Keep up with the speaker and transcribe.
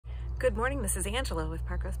Good morning, this is Angela with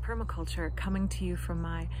Permaculture coming to you from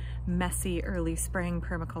my messy early spring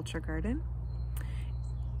permaculture garden.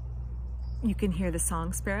 You can hear the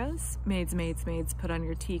song sparrows, maids, maids, maids, put on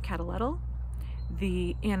your tea kettle,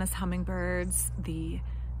 the Anna's hummingbirds,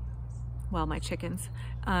 my chickens.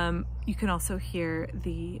 You can also hear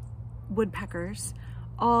the woodpeckers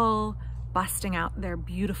all busting out their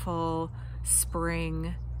beautiful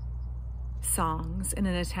spring songs in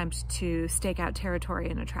an attempt to stake out territory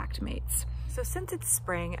and attract mates. So since it's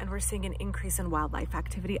spring and we're seeing an increase in wildlife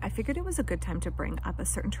activity, I figured it was a good time to bring up a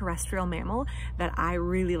certain terrestrial mammal that I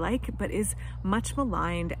really like, but is much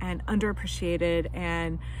maligned and underappreciated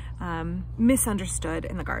and misunderstood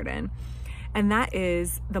in the garden. And that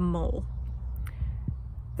is the mole.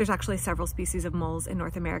 There's actually several species of moles in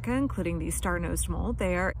North America, including the star-nosed mole.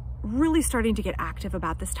 They are really starting to get active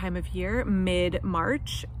about this time of year,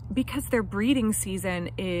 mid-March, because their breeding season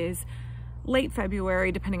is late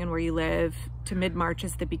February, depending on where you live, to mid-March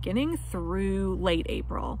is the beginning, through late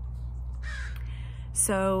April.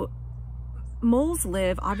 So moles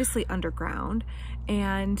live obviously underground,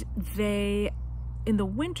 and they, in the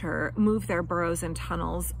winter, move their burrows and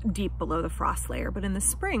tunnels deep below the frost layer. But in the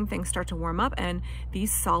spring, things start to warm up and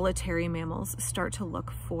these solitary mammals start to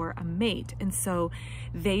look for a mate. And so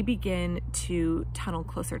they begin to tunnel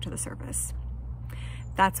closer to the surface.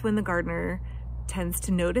 That's when the gardener tends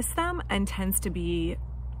to notice them and tends to be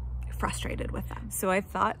frustrated with them. So I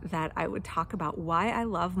thought that I would talk about why I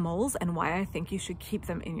love moles and why I think you should keep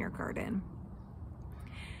them in your garden.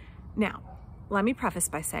 Now, let me preface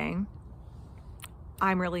by saying,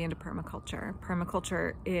 I'm really into permaculture.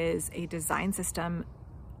 Permaculture is a design system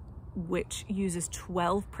which uses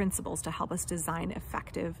 12 principles to help us design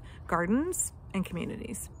effective gardens and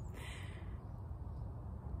communities.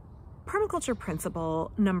 Permaculture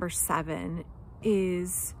principle number 7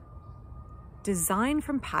 is design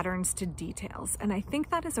from patterns to details. And I think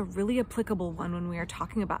that is a really applicable one when we are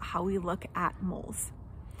talking about how we look at moles.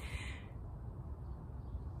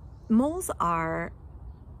 Moles are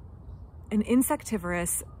an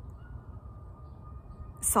insectivorous,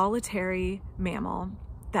 solitary mammal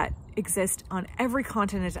that exists on every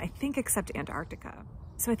continent, I think, except Antarctica.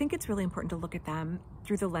 So I think it's really important to look at them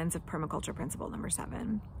through the lens of permaculture principle number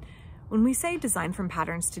 7. When we say design from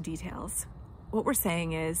patterns to details, what we're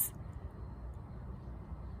saying is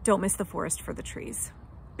don't miss the forest for the trees,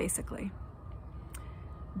 basically.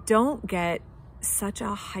 Don't get such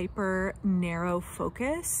a hyper narrow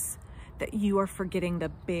focus that you are forgetting the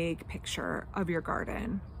big picture of your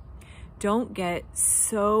garden. Don't get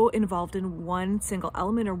so involved in one single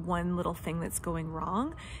element or one little thing that's going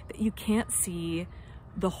wrong that you can't see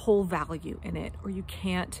the whole value in it, or you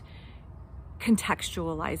can't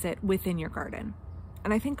contextualize it within your garden.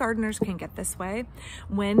 And I think gardeners can get this way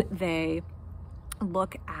when they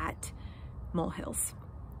look at molehills,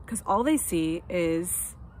 because all they see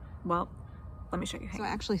is, well, let me show you. So I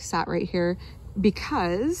actually sat right here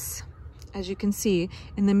because, as you can see,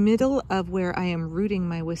 in the middle of where I am rooting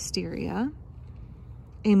my wisteria,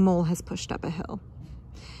 a mole has pushed up a hill.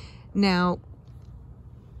 Now,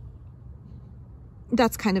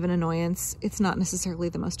 that's kind of an annoyance. It's not necessarily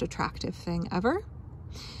the most attractive thing ever.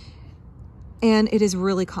 And it is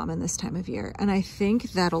really common this time of year. And I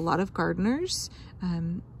think that a lot of gardeners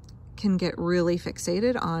can get really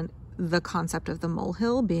fixated on the concept of the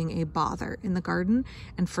molehill being a bother in the garden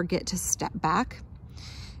and forget to step back.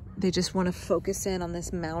 They just want to focus in on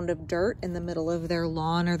this mound of dirt in the middle of their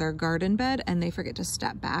lawn or their garden bed, and they forget to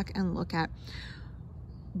step back and look at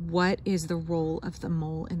what is the role of the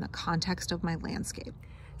mole in the context of my landscape.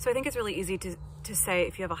 So I think it's really easy to say,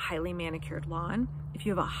 if you have a highly manicured lawn, if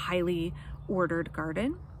you have a highly ordered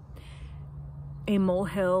garden, a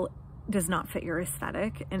molehill does not fit your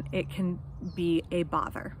aesthetic and it can be a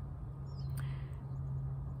bother.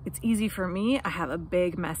 It's easy for me. I have a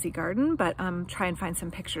big messy garden, but try and find some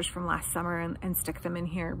pictures from last summer and stick them in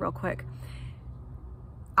here real quick.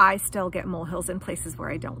 I still get molehills in places where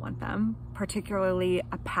I don't want them, particularly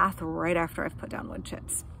a path right after I've put down wood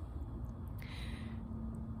chips.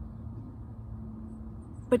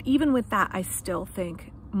 But even with that, I still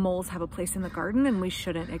think moles have a place in the garden and we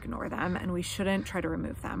shouldn't ignore them and we shouldn't try to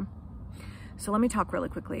remove them. So let me talk really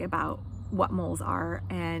quickly about what moles are,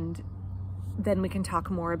 and then we can talk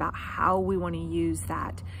more about how we want to use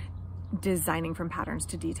that designing from patterns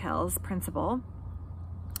to details principle.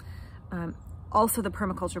 Also, the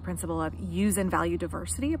permaculture principle of use and value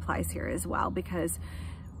diversity applies here as well, because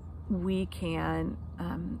we can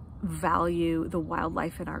value the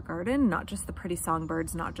wildlife in our garden, not just the pretty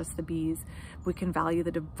songbirds, not just the bees. We can value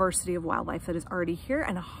the diversity of wildlife that is already here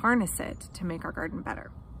and harness it to make our garden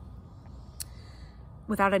better.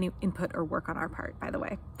 without any input or work on our part, by the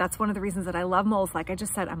way. That's one of the reasons that I love moles. Like I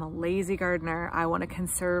just said, I'm a lazy gardener. I want to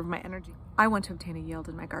conserve my energy. I want to obtain a yield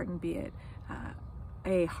in my garden, be it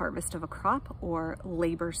a harvest of a crop or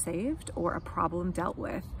labor saved or a problem dealt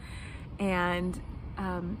with. And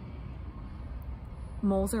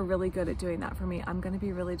moles are really good at doing that for me. I'm going to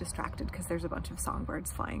be really distracted because there's a bunch of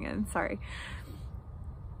songbirds flying in, sorry.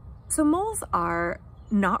 So moles are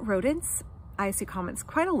not rodents. I see comments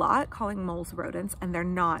quite a lot calling moles rodents, and they're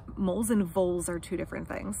not. Moles and voles are two different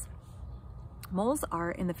things. Moles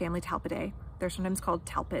are in the family Talpidae. They're sometimes called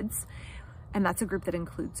talpids, and that's a group that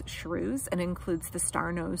includes shrews and includes the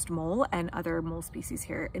star-nosed mole and other mole species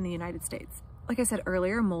here in the United States. Like I said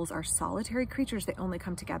earlier, moles are solitary creatures. They only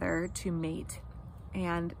come together to mate,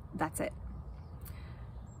 and that's it.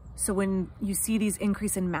 So when you see these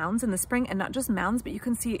increase in mounds in the spring, and not just mounds, but you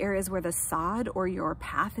can see areas where the sod or your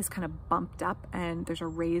path is kind of bumped up and there's a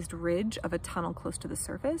raised ridge of a tunnel close to the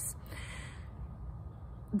surface.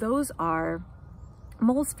 Those are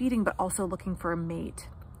moles feeding, but also looking for a mate.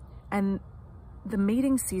 And the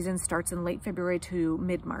mating season starts in late February to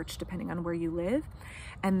mid-March, depending on where you live.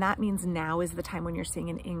 And that means now is the time when you're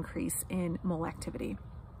seeing an increase in mole activity.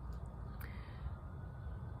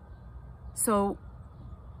 So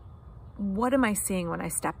what am I seeing when I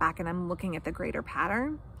step back and I'm looking at the greater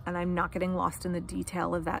pattern and I'm not getting lost in the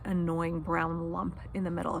detail of that annoying brown lump in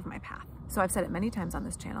the middle of my path? So I've said it many times on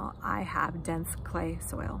this channel, I have dense clay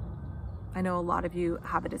soil. I know a lot of you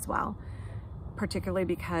have it as well, particularly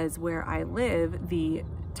because where I live, the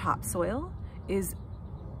topsoil is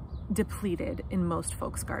depleted in most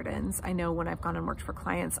folks' gardens. I know when I've gone and worked for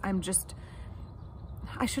clients,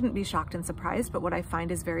 I shouldn't be shocked and surprised, but what I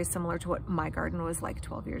find is very similar to what my garden was like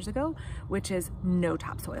 12 years ago, which is no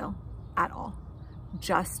topsoil at all.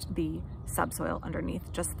 Just the subsoil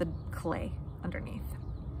underneath, just the clay underneath.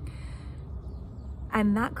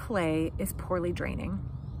 And that clay is poorly draining.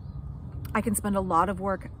 I can spend a lot of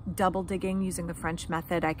work double digging using the French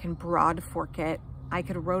method. I can broad fork it. I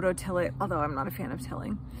could rototill it, although I'm not a fan of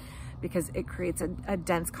tilling, because it creates a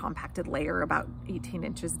dense compacted layer about 18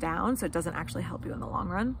 inches down, so it doesn't actually help you in the long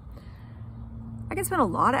run. I can spend a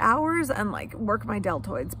lot of hours and like work my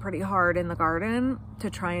deltoids pretty hard in the garden to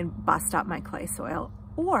try and bust up my clay soil.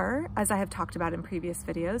 Or, as I have talked about in previous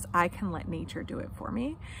videos, I can let nature do it for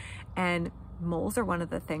me. And moles are one of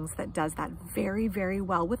the things that does that very, very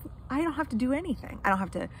well with, I don't have to do anything. I don't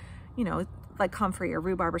have to, you know, like comfrey or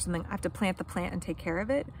rhubarb or something, I have to plant the plant and take care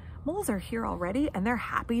of it. Moles are here already and they're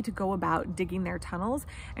happy to go about digging their tunnels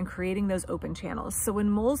and creating those open channels. So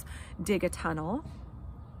when moles dig a tunnel,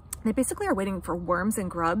 they basically are waiting for worms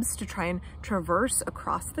and grubs to try and traverse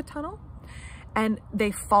across the tunnel, and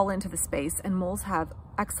they fall into the space. And moles have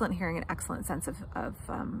excellent hearing and excellent sense of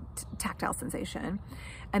tactile sensation,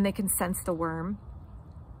 and they can sense the worm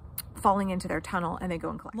falling into their tunnel and they go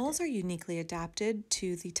and collect Moles are uniquely adapted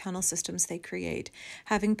to the tunnel systems they create,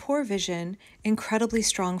 having poor vision, incredibly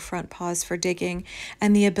strong front paws for digging,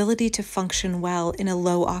 and the ability to function well in a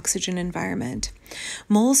low oxygen environment.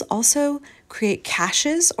 Moles also create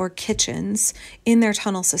caches or kitchens in their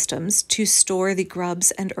tunnel systems to store the grubs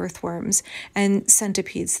and earthworms and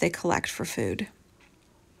centipedes they collect for food.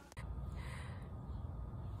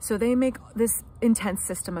 So they make this intense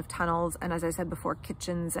system of tunnels, and as I said before,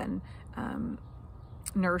 kitchens and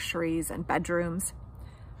nurseries and bedrooms.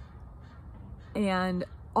 And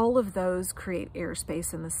all of those create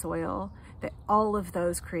airspace in the soil. All of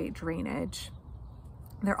those create drainage.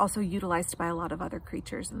 They're also utilized by a lot of other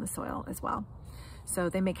creatures in the soil as well. So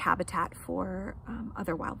they make habitat for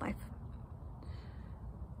other wildlife.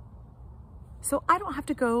 So I don't have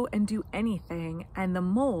to go and do anything, and the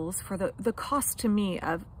moles, for the cost to me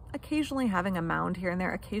of occasionally having a mound here and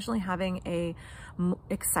there, occasionally having a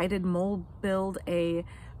excited mole build a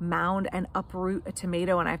mound and uproot a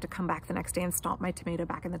tomato, and I have to come back the next day and stomp my tomato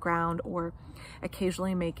back in the ground, or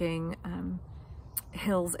occasionally making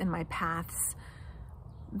hills in my paths.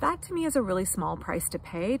 That to me is a really small price to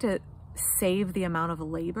pay to save the amount of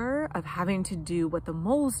labor of having to do what the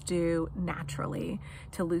moles do naturally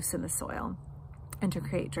to loosen the soil and to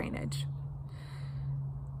create drainage.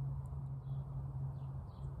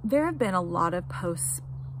 There have been a lot of posts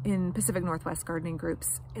in Pacific Northwest gardening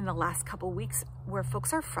groups in the last couple weeks where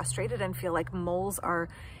folks are frustrated and feel like moles are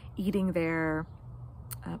eating their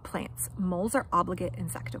plants. Moles are obligate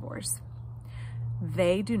insectivores.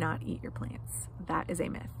 They do not eat your plants. That is a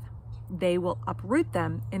myth. They will uproot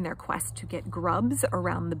them in their quest to get grubs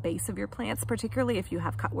around the base of your plants, particularly if you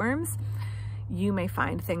have cutworms. You may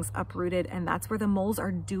find things uprooted, and that's where the moles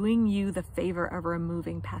are doing you the favor of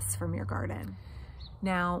removing pests from your garden.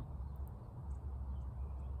 Now,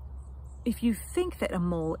 if you think that a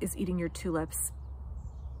mole is eating your tulips,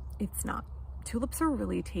 it's not. Tulips are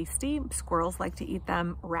really tasty. Squirrels like to eat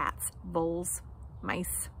them, rats, voles,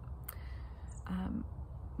 mice,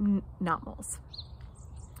 not moles.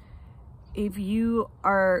 If you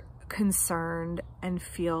are concerned and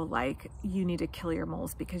feel like you need to kill your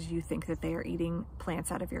moles because you think that they are eating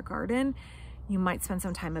plants out of your garden, you might spend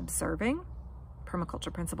some time observing,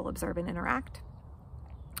 Permaculture Principle, observe and interact,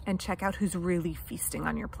 and check out who's really feasting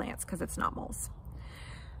on your plants, because it's not moles.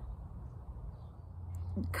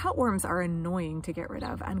 Cutworms are annoying to get rid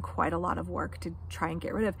of and quite a lot of work to try and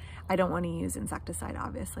get rid of. I don't want to use insecticide,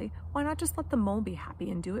 obviously. Why not just let the mole be happy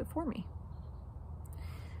and do it for me?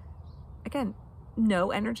 Again,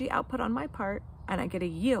 no energy output on my part, and I get a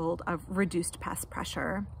yield of reduced pest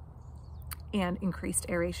pressure and increased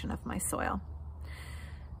aeration of my soil.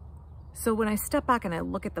 So when I step back and I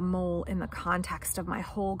look at the mole in the context of my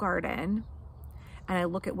whole garden, and I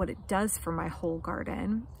look at what it does for my whole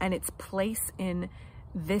garden and its place in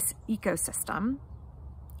this ecosystem,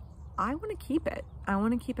 I want to keep it. I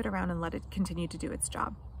want to keep it around and let it continue to do its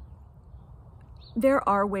job. There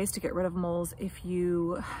are ways to get rid of moles if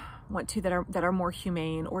you want to that are more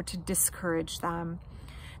humane, or to discourage them.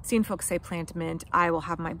 I've seen folks say plant mint. I will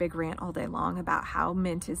have my big rant all day long about how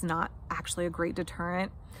mint is not actually a great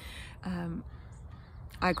deterrent.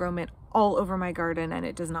 I grow mint all over my garden and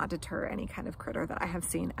it does not deter any kind of critter that I have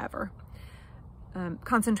seen ever.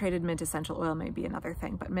 Concentrated mint essential oil may be another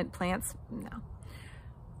thing, but mint plants, no.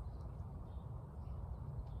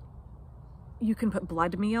 You can put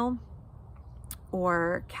blood meal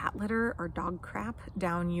or cat litter or dog crap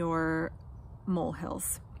down your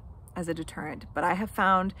molehills as a deterrent. But I have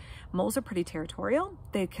found moles are pretty territorial.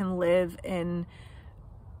 They can live in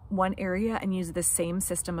one area and use the same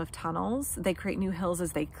system of tunnels. They create new hills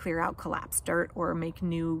as they clear out collapsed dirt or make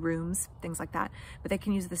new rooms, things like that. But they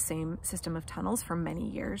can use the same system of tunnels for many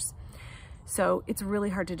years. So it's really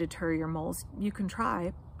hard to deter your moles. You can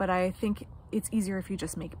try, but I think it's easier if you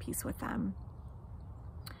just make peace with them.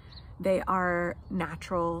 They are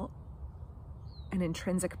natural, an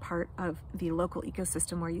intrinsic part of the local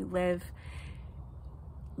ecosystem where you live.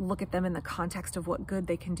 Look at them in the context of what good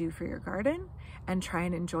they can do for your garden and try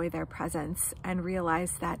and enjoy their presence, and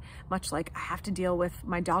realize that much like I have to deal with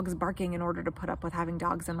my dogs barking in order to put up with having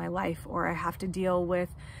dogs in my life, or I have to deal with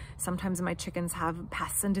sometimes my chickens have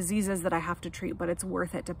pests and diseases that I have to treat, but it's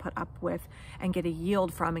worth it to put up with and get a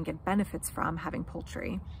yield from and get benefits from having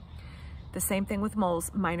poultry. The same thing with moles.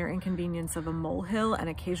 Minor inconvenience of a molehill and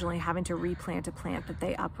occasionally having to replant a plant that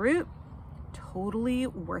they uproot, totally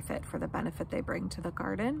worth it for the benefit they bring to the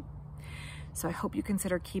garden. So I hope you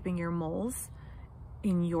consider keeping your moles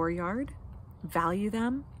in your yard, value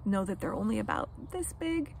them, know that they're only about this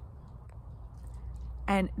big,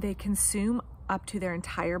 and they consume up to their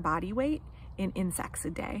entire body weight in insects a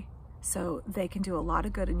day. So they can do a lot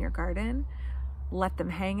of good in your garden. Let them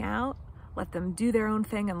hang out, let them do their own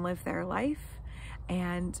thing and live their life,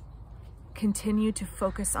 and continue to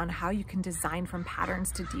focus on how you can design from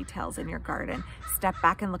patterns to details in your garden. Step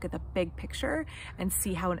back and look at the big picture and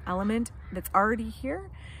see how an element that's already here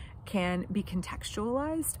can be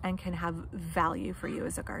contextualized and can have value for you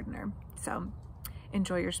as a gardener. So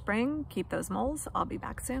enjoy your spring, keep those moles. I'll be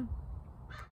back soon.